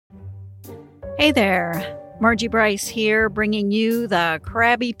Hey there, Margie Bryce here, bringing you the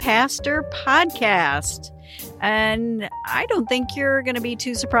Crabby Pastor podcast. And I don't think you're going to be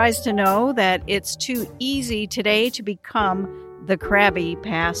too surprised to know that it's too easy today to become the Crabby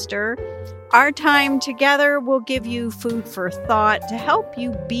Pastor. Our time together will give you food for thought to help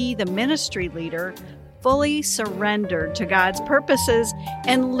you be the ministry leader fully surrendered to God's purposes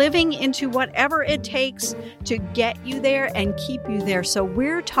and living into whatever it takes to get you there and keep you there. So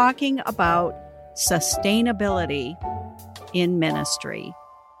we're talking about sustainability in ministry.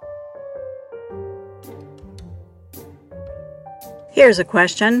 Here's a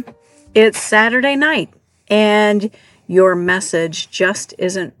question. It's Saturday night and your message just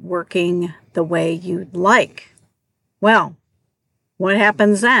isn't working the way you'd like. Well, what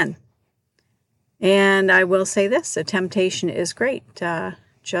happens then? And I will say this, the temptation is great,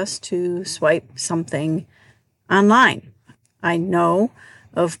 just to swipe something online. I know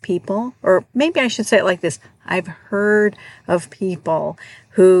of people, or maybe I should say it like this, I've heard of people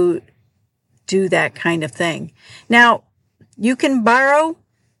who do that kind of thing. Now, you can borrow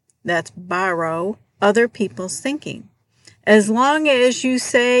other people's thinking. As long as you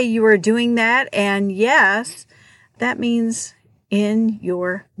say you are doing that, and yes, that means in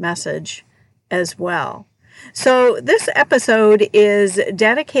your message as well. So this episode is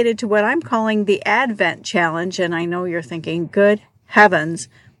dedicated to what I'm calling the Advent Challenge, and I know you're thinking, good heavens,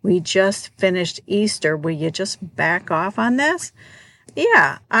 we just finished Easter. Will you just back off on this?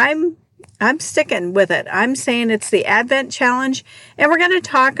 Yeah, I'm sticking with it. I'm saying it's the Advent Challenge, and we're going to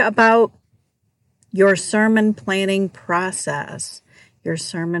talk about your sermon planning process. Your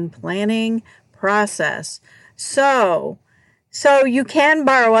sermon planning process. So you can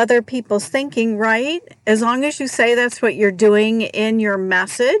borrow other people's thinking, right? As long as you say that's what you're doing in your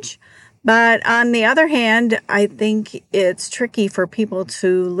message. But on the other hand, I think it's tricky for people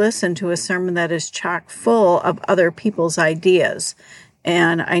to listen to a sermon that is chock full of other people's ideas.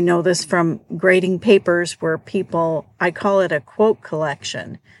 And I know this from grading papers where I call it a quote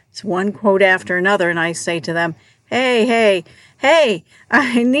collection. It's one quote after another, and I say to them, hey,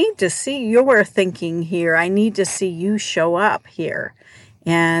 I need to see your thinking here. I need to see you show up here.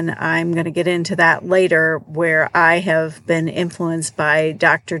 And I'm going to get into that later, where I have been influenced by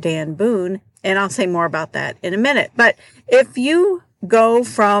Dr. Dan Boone, and I'll say more about that in a minute. But if you go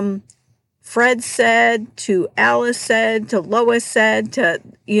from Fred said to Alice said to Lois said to,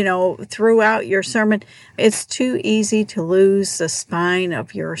 throughout your sermon, it's too easy to lose the spine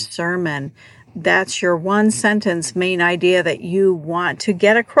of your sermon. That's your one sentence main idea that you want to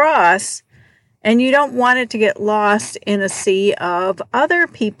get across, and you don't want it to get lost in a sea of other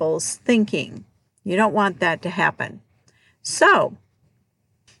people's thinking. You don't want that to happen. So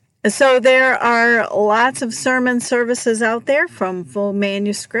there are lots of sermon services out there, from full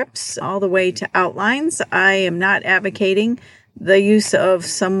manuscripts all the way to outlines. I am not advocating the use of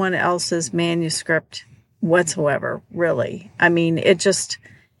someone else's manuscript whatsoever, really. I mean,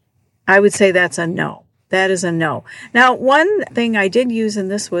 I would say that's a no. That is a no. Now, one thing I did use,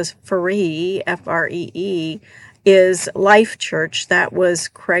 and this was free, Free, is Life Church. That was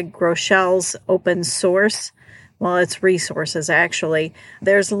Craig Groeschel's open source. Well, it's resources, actually.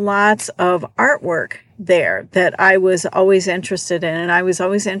 There's lots of artwork there that I was always interested in, and I was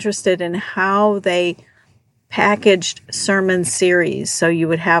always interested in how they packaged sermon series. So you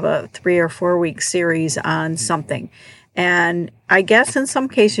would have a 3 or 4 week series on something. And I guess in some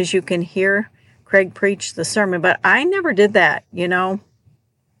cases you can hear Craig preach the sermon, but I never did that,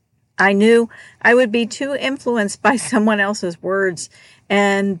 I knew I would be too influenced by someone else's words,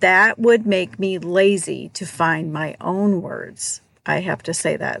 and that would make me lazy to find my own words. I have to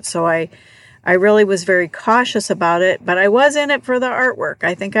say that. So I really was very cautious about it, but I was in it for the artwork.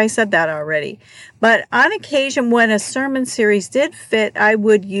 I think I said that already. But on occasion, when a sermon series did fit, I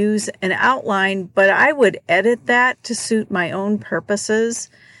would use an outline, but I would edit that to suit my own purposes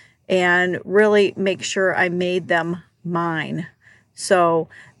and really make sure I made them mine. So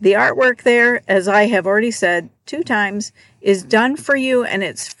the artwork there, as I have already said 2 times, is done for you, and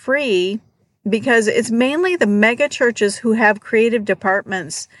it's free because it's mainly the mega churches who have creative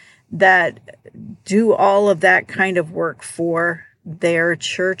departments that do all of that kind of work for their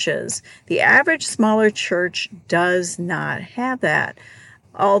churches. The average smaller church does not have that.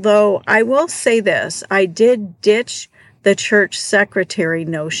 Although I will say this, I did ditch the church secretary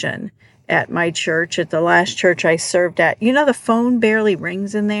notion at my church, at the last church I served at. The phone barely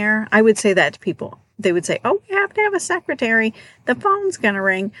rings in there. I would say that to people. They would say, oh, you have to have a secretary. The phone's going to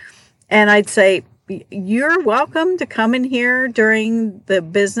ring. And I'd say, you're welcome to come in here during the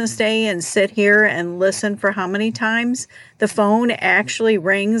business day and sit here and listen for how many times the phone actually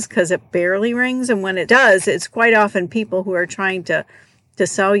rings, because it barely rings. And when it does, it's quite often people who are trying to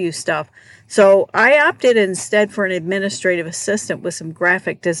sell you stuff. So I opted instead for an administrative assistant with some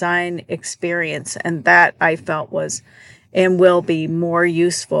graphic design experience, and that I felt was and will be more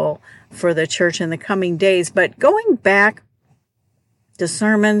useful for the church in the coming days. But going back to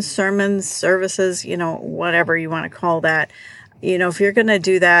sermons, services, whatever you want to call that, if you're going to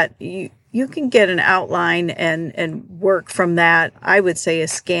do that, you can get an outline and work from that. I would say a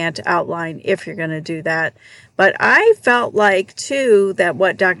scant outline if you're going to do that. But I felt like, too, that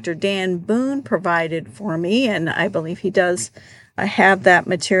what Dr. Dan Boone provided for me, and I believe he does have that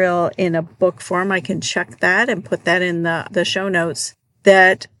material in a book form. I can check that and put that in the show notes,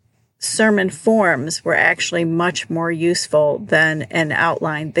 that sermon forms were actually much more useful than an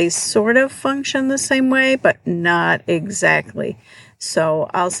outline. They sort of function the same way, but not exactly. So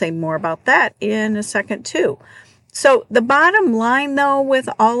I'll say more about that in a second, too. So the bottom line, though, with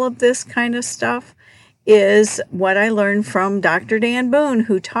all of this kind of stuff is what I learned from Dr. Dan Boone,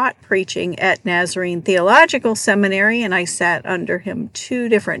 who taught preaching at Nazarene Theological Seminary, and I sat under him 2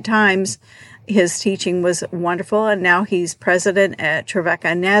 different times. His teaching was wonderful, and now he's president at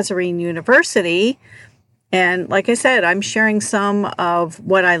Trevecca Nazarene University. And like I said, I'm sharing some of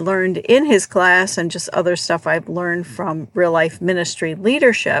what I learned in his class and just other stuff I've learned from real life ministry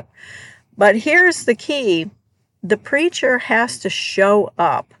leadership. But here's the key. The preacher has to show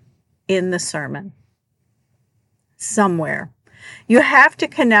up in the sermon somewhere. You have to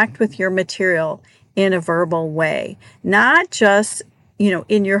connect with your material in a verbal way, not just,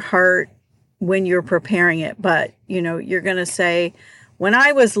 in your heart when you're preparing it, but, you're going to say, when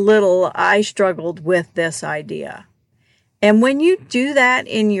I was little, I struggled with this idea. And when you do that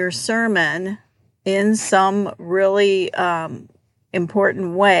in your sermon in some really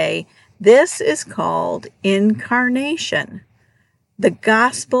important way, this is called incarnation. The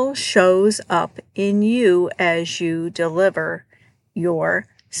gospel shows up in you as you deliver your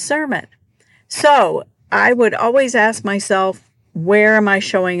sermon. So I would always ask myself, where am I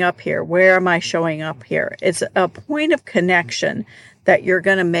showing up here? Where am I showing up here? It's a point of connection that you're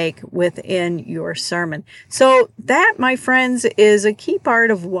going to make within your sermon. So that, my friends, is a key part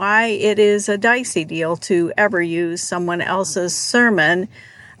of why it is a dicey deal to ever use someone else's sermon,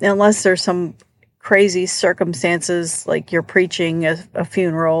 unless there's some crazy circumstances, like you're preaching a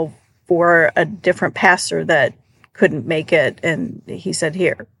funeral for a different pastor that couldn't make it, and he said,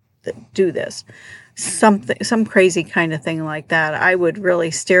 here, do this. Some crazy kind of thing like that. I would really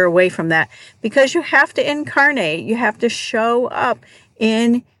steer away from that, because you have to incarnate. You have to show up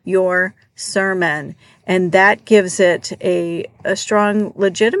in your sermon, and that gives it a strong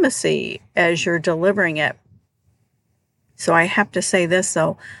legitimacy as you're delivering it. So I have to say this,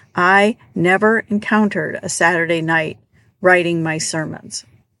 though. I never encountered a Saturday night writing my sermons.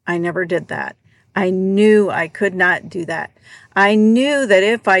 I never did that. I knew I could not do that. I knew that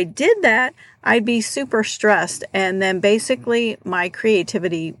if I did that, I'd be super stressed, and then basically my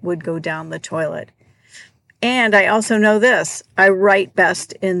creativity would go down the toilet. And I also know this, I write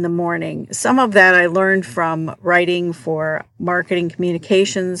best in the morning. Some of that I learned from writing for marketing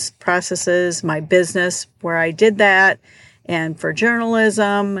communications processes, my business, where I did that, and for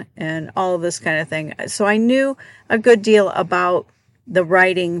journalism and all of this kind of thing. So I knew a good deal about the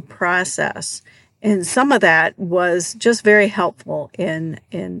writing process. And some of that was just very helpful in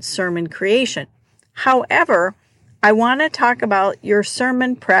sermon creation. However, I want to talk about your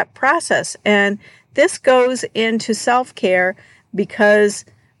sermon prep process. And this goes into self-care because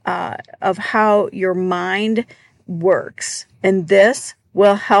of how your mind works. And this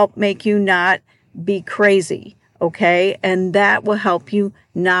will help make you not be crazy, okay? And that will help you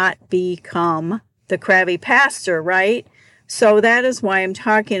not become the crabby pastor, right? So that is why I'm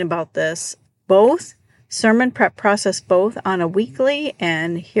talking about this. Both sermon prep process, both on a weekly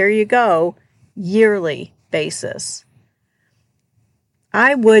and, here you go, yearly basis.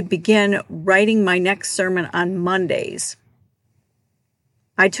 I would begin writing my next sermon on Mondays.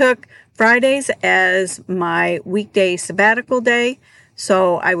 I took Fridays as my weekday sabbatical day,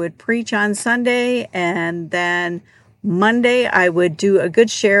 so I would preach on Sunday, and then Monday I would do a good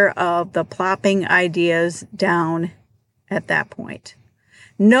share of the plopping ideas down at that point.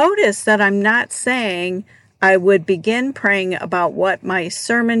 Notice that I'm not saying I would begin praying about what my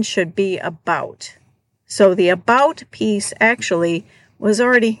sermon should be about. So the about piece actually was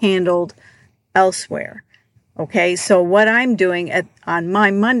already handled elsewhere. Okay, so what I'm doing on my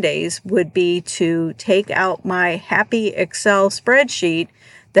Mondays would be to take out my happy Excel spreadsheet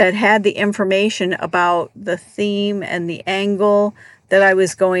that had the information about the theme and the angle that I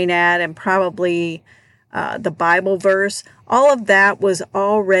was going at, and probably the Bible verse. All of that was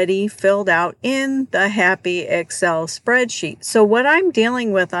already filled out in the Happy Excel spreadsheet. So what I'm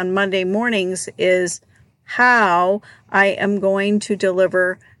dealing with on Monday mornings is how I am going to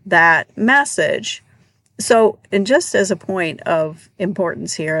deliver that message. So, and just as a point of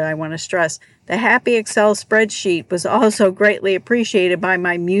importance here, I want to stress, the Happy Excel spreadsheet was also greatly appreciated by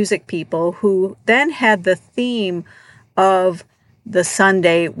my music people, who then had the theme of the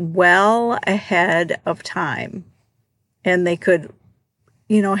Sunday well ahead of time. And they could,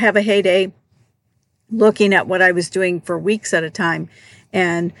 have a heyday looking at what I was doing for weeks at a time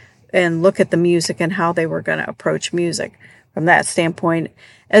and look at the music and how they were going to approach music from that standpoint,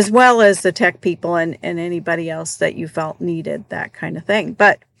 as well as the tech people and anybody else that you felt needed that kind of thing.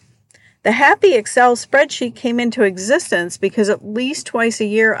 But the Happy Excel spreadsheet came into existence because at least twice a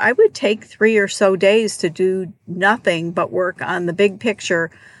year, I would take 3 or so days to do nothing but work on the big picture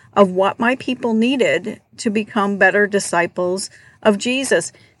of what my people needed to become better disciples of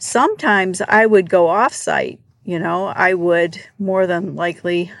Jesus. Sometimes I would go off-site. I would more than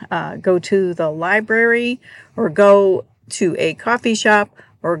likely go to the library or go to a coffee shop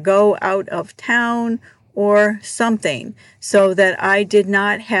or go out of town or something, so that I did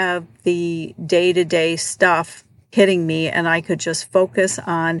not have the day-to-day stuff hitting me and I could just focus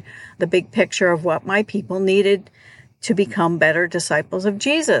on the big picture of what my people needed to become better disciples of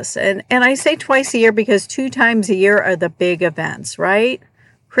Jesus. And I say twice a year because 2 times a year are the big events, right?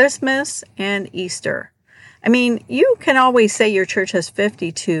 Christmas and Easter. I mean, you can always say your church has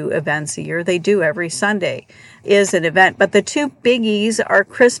 52 events a year. They do. Every Sunday is an event. But the 2 biggies are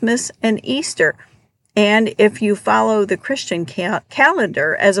Christmas and Easter. And if you follow the Christian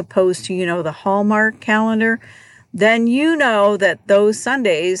calendar as opposed to, the Hallmark calendar, then you know that those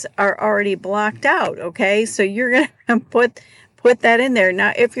Sundays are already blocked out, okay? So you're going to put that in there.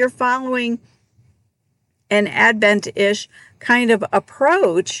 Now, if you're following an Advent-ish kind of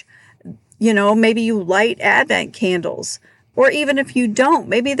approach, maybe you light Advent candles. Or even if you don't,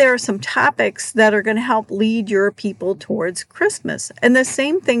 maybe there are some topics that are going to help lead your people towards Christmas. And the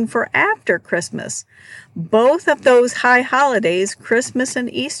same thing for after Christmas. Both of those high holidays, Christmas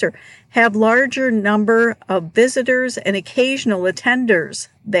and Easter, have larger number of visitors and occasional attenders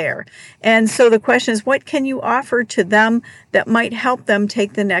there. And so the question is, what can you offer to them that might help them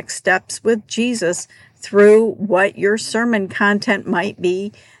take the next steps with Jesus through what your sermon content might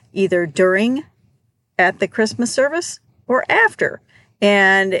be, either during, at the Christmas service, or after.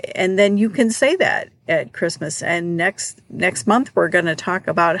 And then you can say that at Christmas. And next month, we're going to talk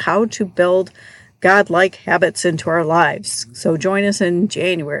about how to build God-like habits into our lives. So join us in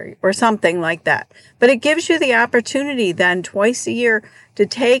January or something like that. But it gives you the opportunity then twice a year to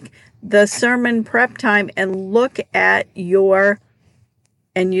take the sermon prep time and look at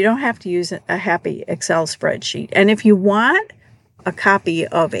and you don't have to use a Happy Excel spreadsheet. And if you want a copy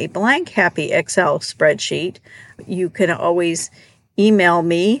of a blank Happy Excel spreadsheet, you can always email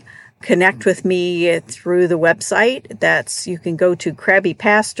me, connect with me through the website. You can go to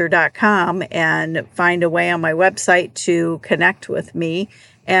crabbypastor.com and find a way on my website to connect with me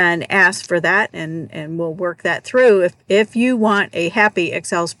and ask for that, and we'll work that through if you want a Happy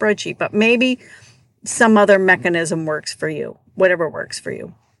Excel spreadsheet. But maybe some other mechanism works for you, whatever works for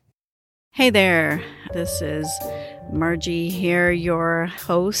you. Hey there, this is Margie here, your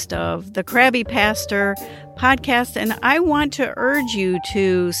host of the Crabby Pastor podcast, and I want to urge you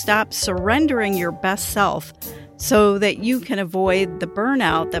to stop surrendering your best self so that you can avoid the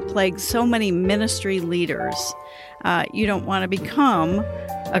burnout that plagues so many ministry leaders. You don't want to become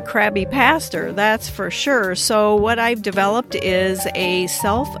a crabby pastor, that's for sure. So what I've developed is a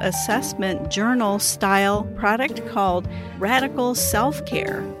self-assessment journal style product called Radical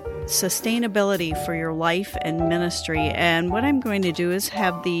Self-Care. Sustainability for your life and ministry. And what I'm going to do is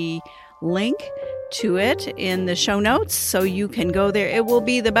have the link to it in the show notes so you can go there. It will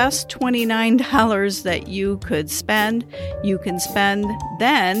be the best $29 that you could spend. You can spend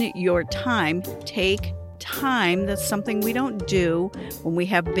then your time. Take time. That's something we don't do when we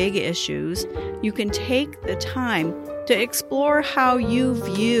have big issues. You can take the time to explore how you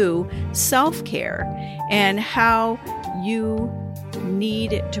view self-care and how you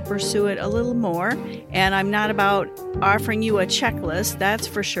need to pursue it a little more. And I'm not about offering you a checklist, that's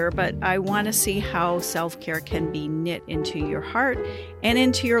for sure, but I want to see how self-care can be knit into your heart and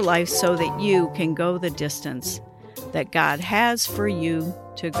into your life so that you can go the distance that God has for you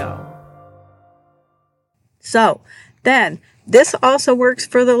to go. So then this also works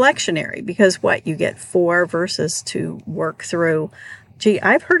for the lectionary, because you get 4 verses to work through Gee,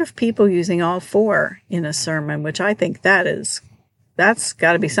 I've heard of people using all four in a sermon, which I think that's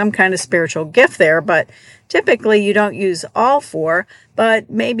got to be some kind of spiritual gift there. But typically you don't use all four, but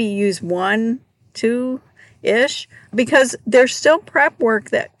maybe use one, two-ish, because there's still prep work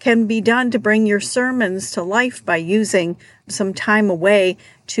that can be done to bring your sermons to life by using some time away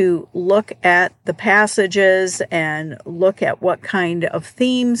to look at the passages and look at what kind of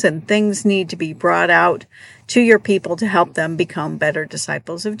themes and things need to be brought out to your people to help them become better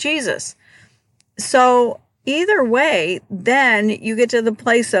disciples of Jesus. So either way, then you get to the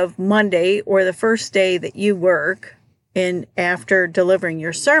place of Monday or the first day that you work in after delivering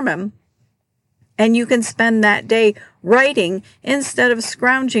your sermon, and you can spend that day writing instead of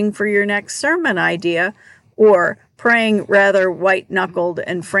scrounging for your next sermon idea or praying rather white-knuckled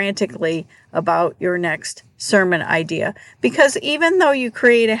and frantically about your next sermon idea. Because even though you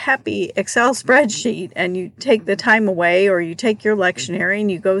create a happy Excel spreadsheet and you take the time away, or you take your lectionary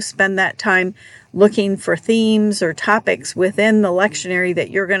and you go spend that time looking for themes or topics within the lectionary that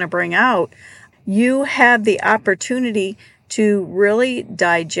you're going to bring out, you have the opportunity to really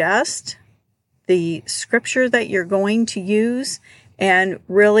digest the scripture that you're going to use and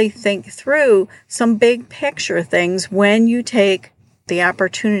really think through some big picture things when you take the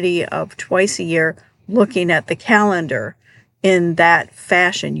opportunity of twice a year looking at the calendar in that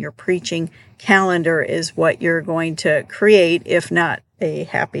fashion. Your preaching calendar is what you're going to create, if not a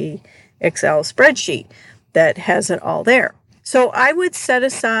happy Excel spreadsheet that has it all there. So I would set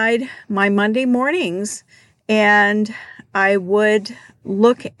aside my Monday mornings and I would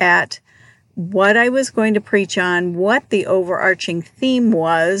look at what I was going to preach on, what the overarching theme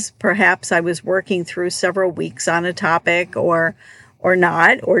was. Perhaps I was working through several weeks on a topic or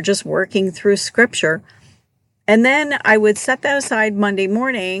not, or just working through scripture. And then I would set that aside Monday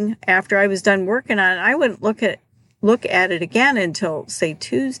morning after I was done working on it. I wouldn't look at it again until, say,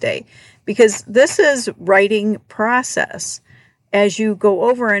 Tuesday, because this is writing process. As you go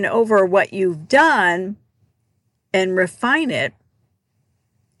over and over what you've done and refine it,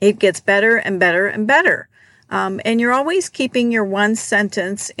 it gets better and better and better. And you're always keeping your one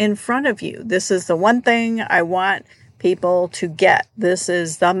sentence in front of you. This is the one thing I want people to get. This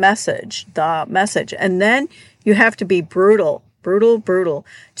is the message. And then you have to be brutal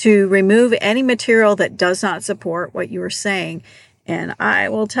to remove any material that does not support what you are saying. And I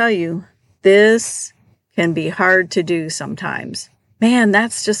will tell you, this can be hard to do sometimes. Man,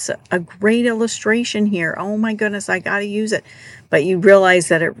 that's just a great illustration here. Oh my goodness, I got to use it. But you realize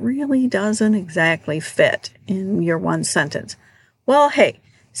that it really doesn't exactly fit in your one sentence. Well, hey,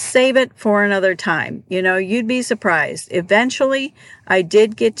 save it for another time. You'd be surprised. Eventually, I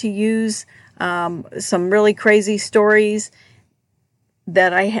did get to use some really crazy stories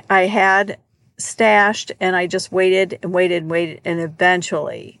that I had stashed, and I just waited, and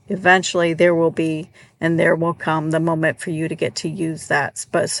eventually there will come the moment for you to get to use that.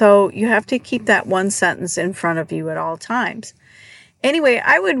 But so you have to keep that one sentence in front of you at all times. Anyway,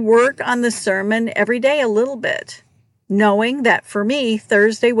 I would work on the sermon every day a little bit, knowing that for me,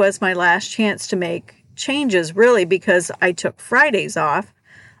 Thursday was my last chance to make changes, really, because I took Fridays off.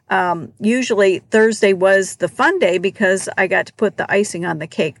 Usually Thursday was the fun day because I got to put the icing on the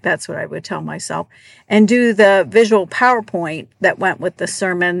cake. That's what I would tell myself, and do the visual PowerPoint that went with the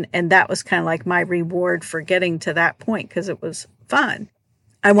sermon. And that was kind of like my reward for getting to that point because it was fun.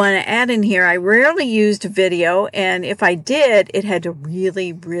 I want to add in here, I rarely used video. And if I did, it had to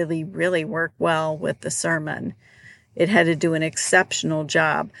really, really, really work well with the sermon. It had to do an exceptional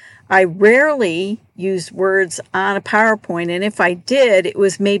job. I rarely used words on a PowerPoint, and if I did, it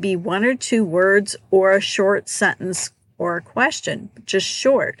was maybe one or two words or a short sentence or a question, just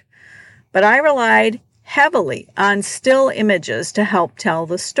short. But I relied heavily on still images to help tell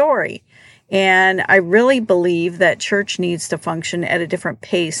the story. And I really believe that church needs to function at a different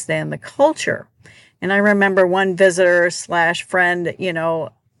pace than the culture. And I remember one visitor / friend,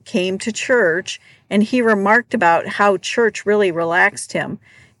 came to church, and he remarked about how church really relaxed him.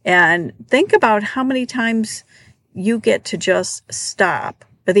 And think about how many times you get to just stop.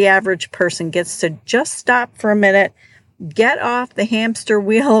 The average person gets to just stop for a minute, get off the hamster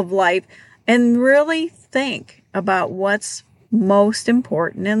wheel of life, and really think about what's most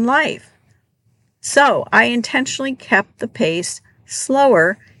important in life. So I intentionally kept the pace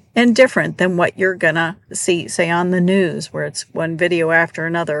slower and different than what you're going to see, say, on the news, where it's one video after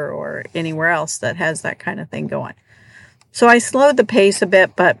another, or anywhere else that has that kind of thing going. So I slowed the pace a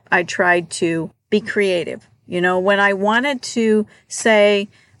bit, but I tried to be creative. When I wanted to say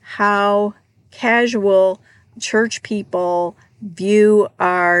how casual church people view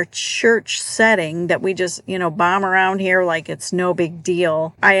our church setting that we just, bomb around here like it's no big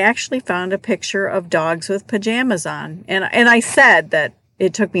deal, I actually found a picture of dogs with pajamas on. And I said that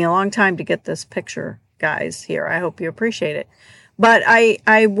it took me a long time to get this picture, guys, here. I hope you appreciate it. But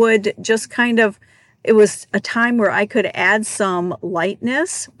I would just it was a time where I could add some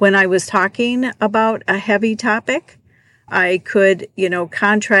lightness when I was talking about a heavy topic. I could,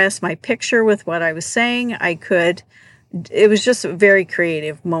 contrast my picture with what I was saying. It was just a very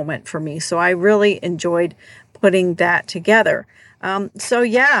creative moment for me. So I really enjoyed putting that together.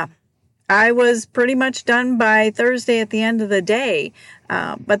 I was pretty much done by Thursday at the end of the day.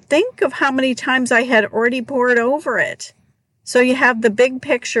 But think of how many times I had already poured over it. So you have the big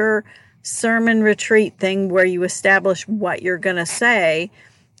picture sermon retreat thing where you establish what you're going to say.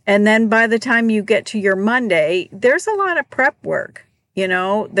 And then by the time you get to your Monday, there's a lot of prep work,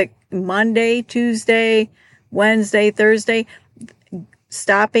 the Monday, Tuesday, Wednesday, Thursday,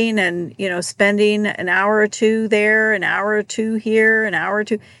 stopping and, spending an hour or two there, an hour or two here, an hour or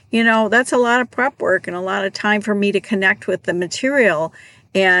two, that's a lot of prep work and a lot of time for me to connect with the material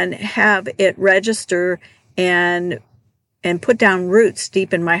and have it register and put down roots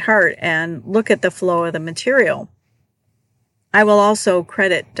deep in my heart and look at the flow of the material. I will also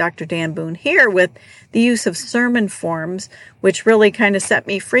credit Dr. Dan Boone here with the use of sermon forms, which really kind of set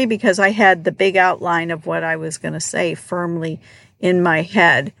me free because I had the big outline of what I was going to say firmly in my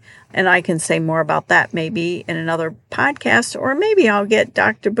head. And I can say more about that maybe in another podcast, or maybe I'll get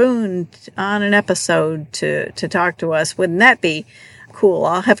Dr. Boone on an episode to talk to us. Wouldn't that be cool?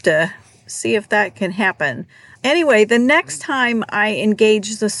 I'll have to see if that can happen. Anyway, the next time I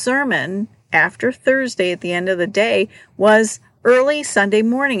engaged the sermon after Thursday at the end of the day was early Sunday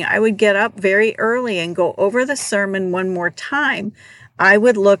morning. I would get up very early and go over the sermon one more time. I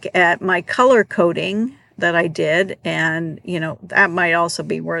would look at my color coding that I did, and that might also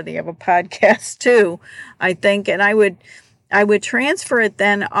be worthy of a podcast too, I think. And I would transfer it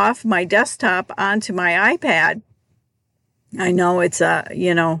then off my desktop onto my iPad. I know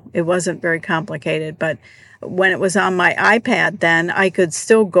it wasn't very complicated, but when it was on my iPad, then I could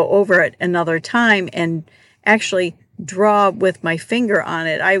still go over it another time and actually draw with my finger on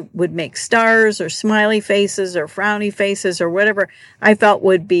it. I would make stars or smiley faces or frowny faces or whatever I felt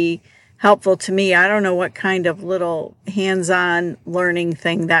would be helpful to me. I don't know what kind of little hands-on learning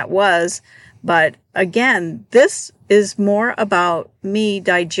thing that was, but again, this is more about me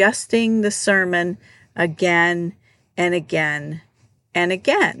digesting the sermon again and again and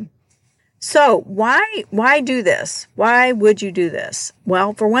again. So why do this? Why would you do this?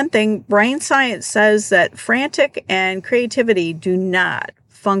 Well, for one thing, brain science says that frantic and creativity do not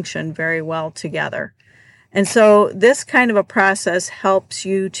function very well together. And so this kind of a process helps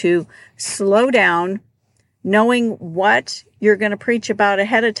you to slow down, knowing what you're going to preach about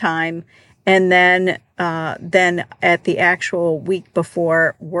ahead of time, and then at the actual week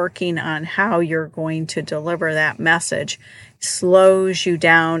before, working on how you're going to deliver that message slows you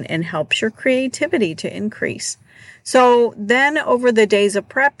down and helps your creativity to increase. So then over the days of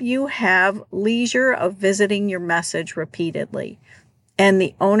prep, you have leisure of visiting your message repeatedly, and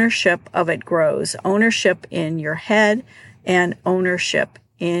the ownership of it grows. Ownership in your head and ownership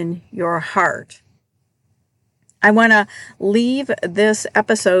in your heart. I want to leave this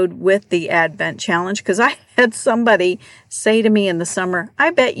episode with the Advent Challenge because I had somebody say to me in the summer,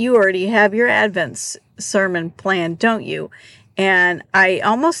 I bet you already have your Advent sermon planned, don't you? And I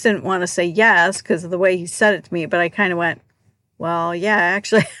almost didn't want to say yes because of the way he said it to me, but I kind of went, well, yeah,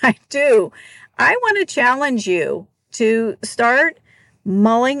 actually I do. I want to challenge you to start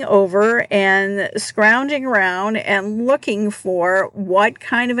mulling over and scrounging around and looking for what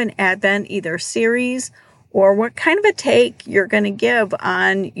kind of an Advent either series or what kind of a take you're going to give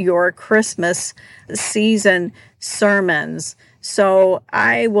on your Christmas season sermons. So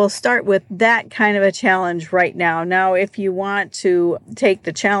I will start with that kind of a challenge right now. Now, if you want to take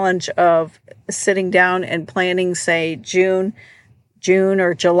the challenge of sitting down and planning, say, June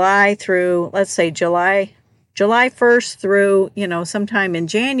or July through, let's say July 1st through, sometime in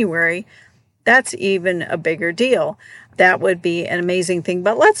January, that's even a bigger deal. That would be an amazing thing.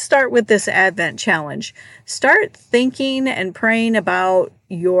 But let's start with this Advent challenge. Start thinking and praying about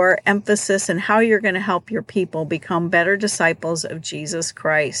your emphasis and how you're going to help your people become better disciples of Jesus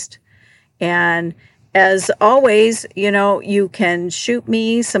Christ. And as always, you can shoot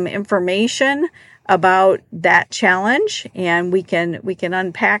me some information about that challenge, and we can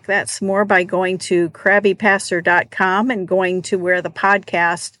unpack that some more by going to crabbypastor.com and going to where the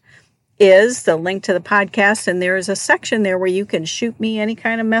podcast is, the link to the podcast, and there is a section there where you can shoot me any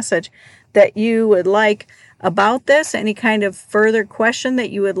kind of message that you would like about this, any kind of further question that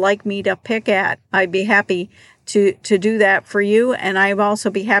you would like me to pick at, I'd be happy to do that for you. And I'd also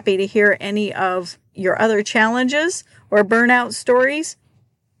be happy to hear any of your other challenges or burnout stories.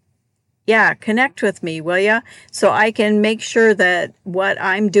 Yeah, connect with me, will ya? So I can make sure that what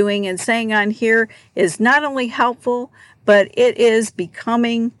I'm doing and saying on here is not only helpful, but it is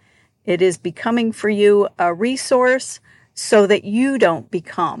becoming for you a resource so that you don't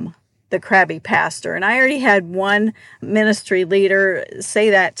become the crabby pastor. And I already had one ministry leader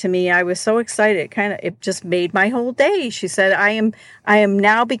say that to me. I was so excited. It just made my whole day. She said, I am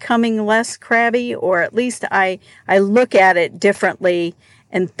now becoming less crabby, or at least I look at it differently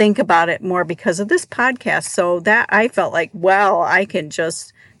and think about it more because of this podcast. So that I felt like, well, I can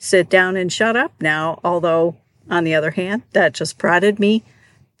just sit down and shut up now. Although, on the other hand, that just prodded me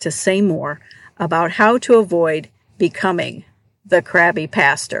to say more about how to avoid becoming the crabby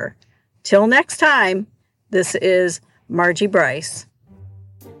pastor. Till next time, this is Margie Bryce.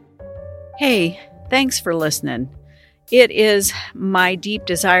 Hey, thanks for listening. It is my deep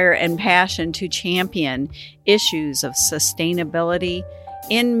desire and passion to champion issues of sustainability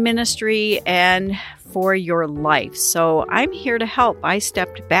in ministry and for your life. So I'm here to help. I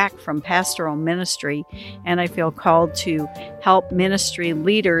stepped back from pastoral ministry, and I feel called to help ministry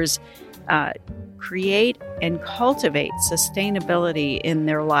leaders create and cultivate sustainability in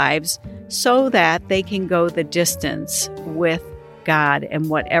their lives so that they can go the distance with God and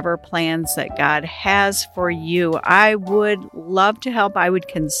whatever plans that God has for you. I would love to help. I would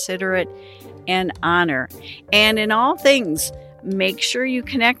consider it an honor. And in all things, make sure you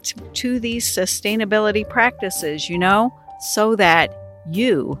connect to these sustainability practices, so that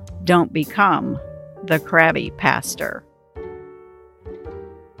you don't become the crabby pastor.